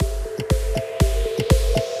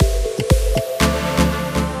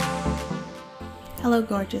Hello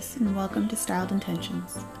gorgeous and welcome to Styled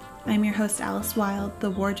Intentions. I'm your host Alice Wild, the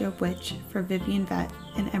wardrobe witch for Vivian Vet,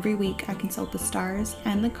 and every week I consult the stars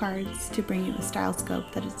and the cards to bring you a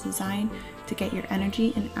StyleScope that is designed to get your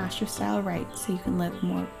energy and astro style right so you can live a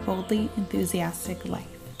more boldly enthusiastic life.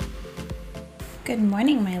 Good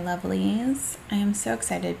morning, my lovelies. I am so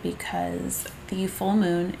excited because the full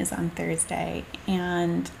moon is on Thursday,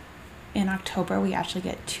 and in October we actually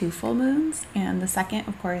get 2 full moons, and the second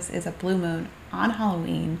of course is a blue moon on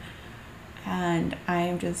Halloween, and I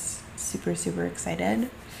am just super excited.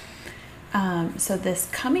 So this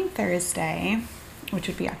coming Thursday, which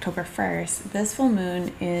would be October 1st, this full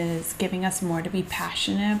moon is giving us more to be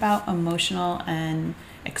passionate about, emotional and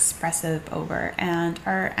expressive over, and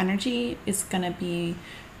our energy is going to be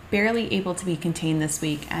barely able to be contained this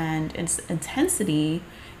week, and its intensity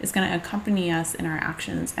is going to accompany us in our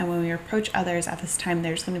actions. And when we approach others at this time,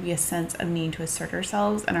 there's going to be a sense of needing to assert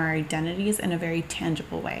ourselves and our identities in a very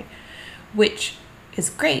tangible way, which is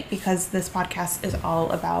great because this podcast is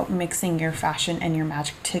all about mixing your fashion and your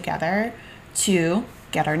magic together to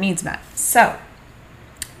get our needs met. So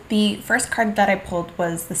the first card that I pulled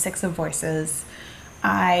was the 6 of Voices.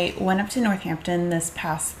 I went up to Northampton this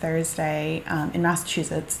past Thursday in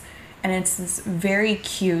Massachusetts, and it's this very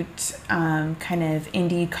cute kind of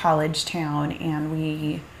indie college town, and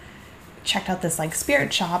we checked out this like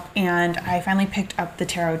spirit shop, and I finally picked up the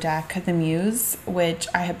tarot deck, the Muse, which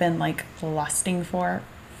I have been like lusting for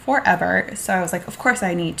forever. So I was like, of course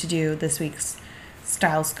I need to do this week's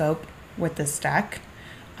StyleScope with this deck.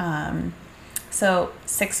 So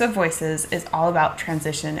 6 of Voices is all about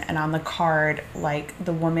transition, and on the card, like,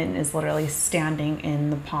 the woman is literally standing in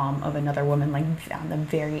the palm of another woman, like on the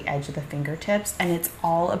very edge of the fingertips, and it's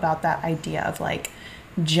all about that idea of like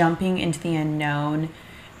jumping into the unknown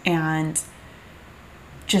and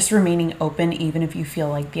just remaining open even if you feel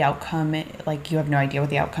like the outcome, like you have no idea what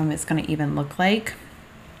the outcome is going to even look like.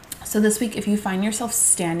 So this week, if you find yourself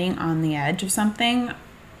standing on the edge of something,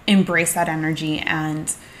 embrace that energy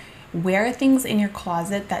and wear things in your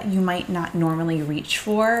closet that you might not normally reach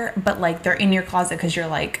for, but like they're in your closet because you're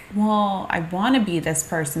like, well, I want to be this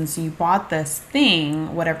person, so you bought this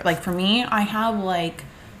thing, whatever. Like for me, I have like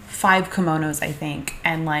 5 kimonos, I think,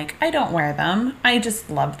 and like I don't wear them. I just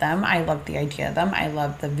love them. I love the idea of them. I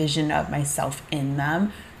love the vision of myself in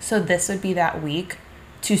them. So this would be that week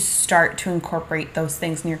to start to incorporate those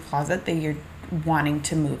things in your closet that you're wanting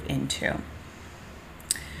to move into.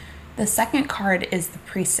 The second card is the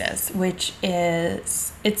Priestess, which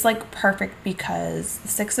is, it's like perfect because the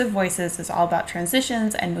 6 of Voices is all about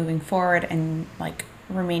transitions and moving forward and like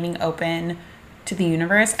remaining open to the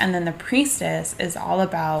universe. And then the Priestess is all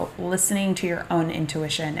about listening to your own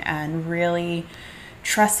intuition and really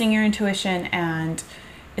trusting your intuition. And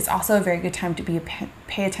it's also a very good time to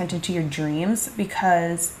pay attention to your dreams,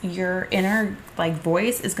 because your inner like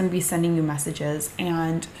voice is going to be sending you messages.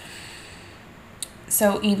 And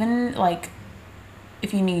so even like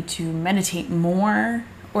if you need to meditate more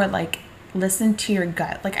or like listen to your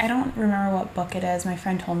gut, like I don't remember what book it is, my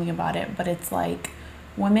friend told me about it, but it's like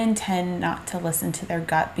women tend not to listen to their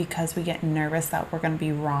gut because we get nervous that we're going to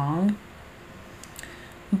be wrong.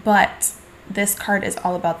 But this card is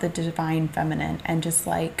all about the divine feminine, and just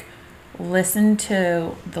like listen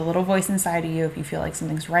to the little voice inside of you. If you feel like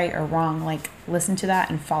something's right or wrong, like listen to that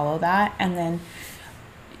and follow that. And then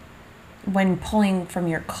when pulling from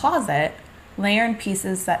your closet, layer in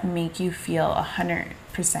pieces that make you feel 100%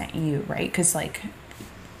 you, right? Because like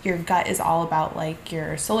your gut is all about like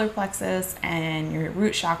your solar plexus and your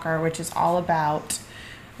root chakra, which is all about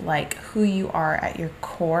like who you are at your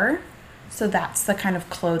core. So that's the kind of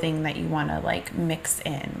clothing that you want to like mix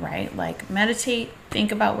in, right? Like meditate,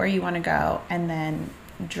 think about where you want to go, and then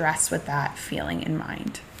dress with that feeling in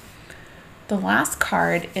mind. The last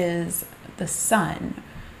card is the Sun,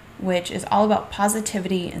 which is all about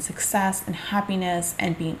positivity and success and happiness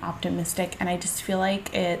and being optimistic. And I just feel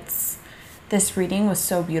like this reading was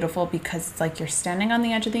so beautiful because it's like you're standing on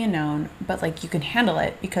the edge of the unknown, but like you can handle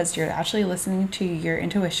it because you're actually listening to your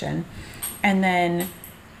intuition. And then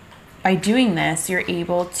by doing this, you're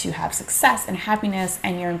able to have success and happiness,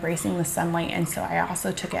 and you're embracing the sunlight. And so I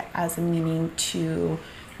also took it as a meaning to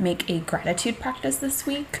make a gratitude practice this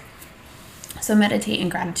week. So meditate in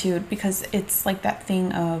gratitude, because it's like that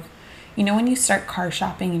thing of, you know, when you start car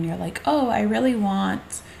shopping and you're like, oh, I really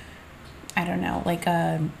want, I don't know, like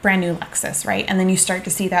a brand new Lexus, right? And then you start to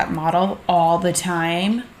see that model all the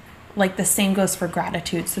time. Like the same goes for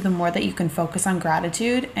gratitude. So the more that you can focus on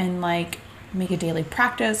gratitude and like make a daily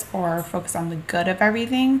practice or focus on the good of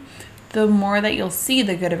everything, the more that you'll see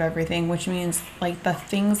the good of everything, which means like the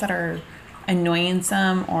things that are annoying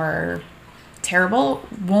or terrible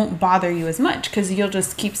won't bother you as much because you'll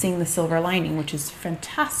just keep seeing the silver lining, which is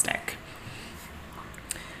fantastic.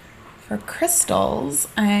 For crystals,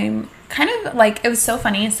 I'm kind of like, it was so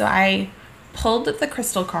funny. So I pulled the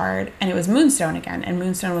crystal card and it was Moonstone again. And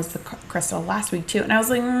Moonstone was the crystal last week too. And I was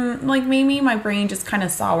like maybe my brain just kind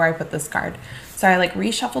of saw where I put this card. So I like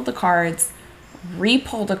reshuffled the cards,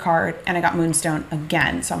 re-pulled a card, and I got Moonstone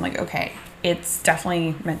again. So I'm like, okay, it's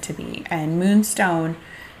definitely meant to be. And Moonstone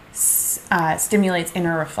stimulates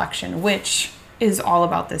inner reflection, which is all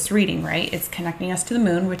about this reading, right? It's connecting us to the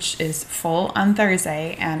moon, which is full on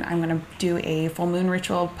Thursday, and I'm going to do a full moon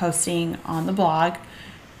ritual posting on the blog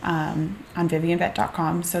on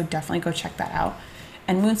vivianvet.com, so definitely go check that out.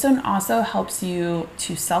 And Moonstone also helps you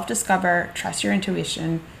to self-discover, trust your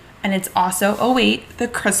intuition, and it's also, oh wait, the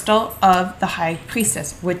crystal of the High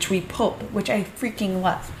Priestess, which we pulled, which I freaking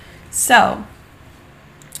love. So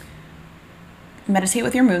meditate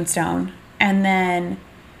with your Moonstone, and then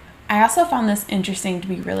I also found this interesting to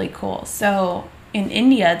be really cool. So in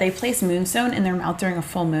India, they place Moonstone in their mouth during a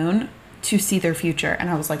full moon to see their future. And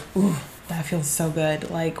I was like, ooh, that feels so good.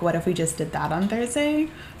 Like, what if we just did that on Thursday?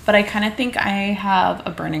 But I kind of think I have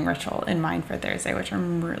a burning ritual in mind for Thursday, which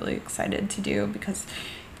I'm really excited to do because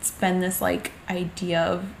it's been this like idea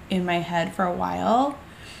of in my head for a while.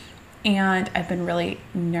 And I've been really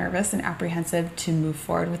nervous and apprehensive to move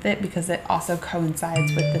forward with it because it also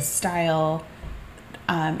coincides with the style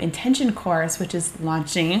intention course, which is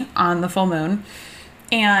launching on the full moon.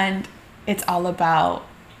 And it's all about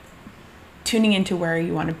tuning into where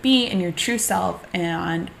you want to be in your true self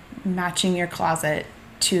and matching your closet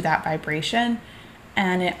to that vibration.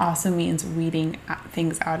 And it also means weeding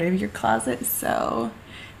things out of your closet. So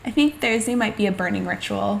I think Thursday might be a burning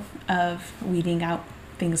ritual of weeding out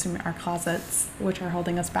things from our closets, which are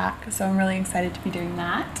holding us back. So I'm really excited to be doing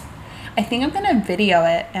that. I think I'm going to video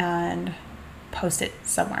it and post it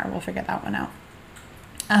somewhere. We'll figure that one out.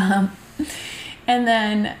 And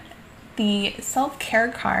then the self-care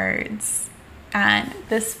cards. And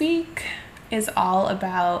this week is all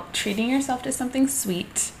about treating yourself to something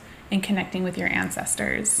sweet and connecting with your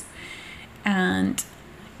ancestors. And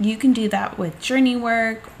you can do that with journey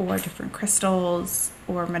work or different crystals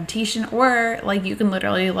or meditation, or like you can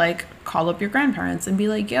literally like call up your grandparents and be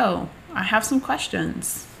like, yo, I have some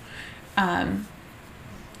questions.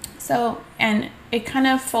 So, and it kind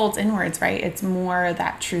of folds inwards, right? It's more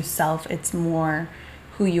that true self. It's more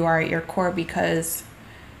who you are at your core, because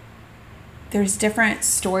there's different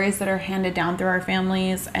stories that are handed down through our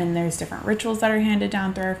families, and there's different rituals that are handed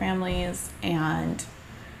down through our families. And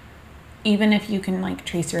even if you can like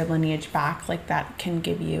trace your lineage back, like that can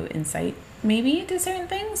give you insight maybe to certain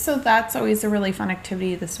things. So that's always a really fun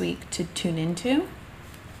activity this week to tune into.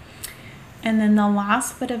 And then the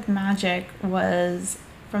last bit of magic was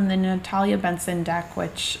from the Natalia Benson deck,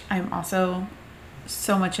 which I'm also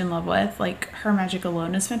so much in love with. Like, her magic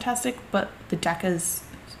alone is fantastic, but the deck is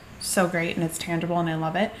so great and it's tangible and I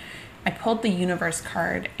love it. I pulled the universe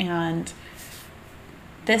card, and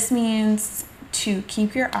this means to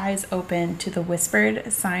keep your eyes open to the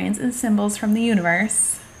whispered signs and symbols from the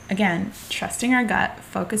universe. Again, trusting our gut,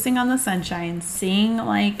 focusing on the sunshine, seeing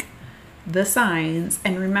like the signs,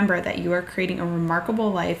 and remember that you are creating a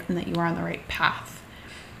remarkable life and that you are on the right path.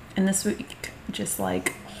 And this week, just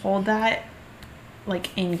like hold that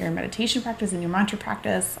like in your meditation practice, in your mantra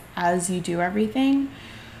practice as you do everything.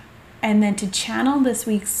 And then to channel this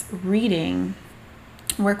week's reading,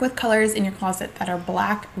 work with colors in your closet that are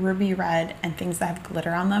black, ruby red, and things that have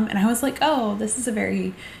glitter on them. And I was like, oh, this is a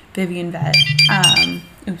very Vivian Vet.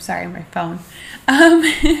 Oops, sorry, my phone.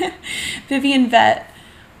 Vivian Vet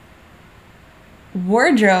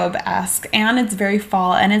wardrobe-esque, and it's very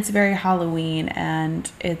fall and it's very Halloween,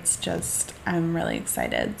 and it's just, I'm really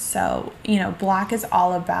excited. So, you know, black is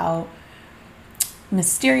all about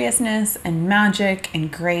mysteriousness and magic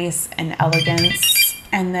and grace and elegance,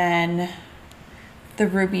 and then the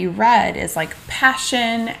ruby red is like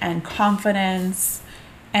passion and confidence.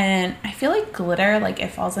 And I feel like glitter, like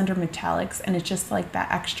it falls under metallics, and it's just like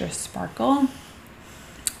that extra sparkle.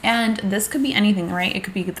 And this could be anything, right? It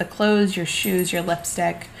could be the clothes, your shoes, your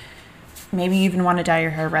lipstick. Maybe you even want to dye your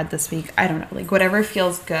hair red this week. I don't know, like whatever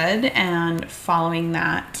feels good, and following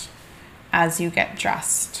that as you get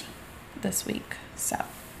dressed this week. So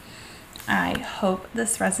I hope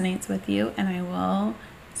this resonates with you, and I will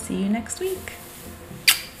see you next week.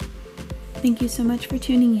 Thank you so much for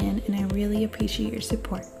tuning in, and I really appreciate your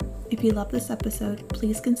support. If you love this episode,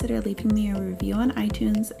 please consider leaving me a review on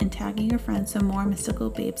iTunes and tagging your friends so more mystical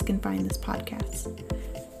babes can find this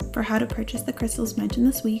podcast. For how to purchase the crystals mentioned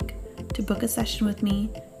this week, to book a session with me,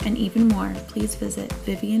 and even more, please visit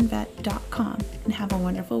vivianvet.com and have a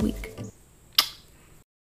wonderful week.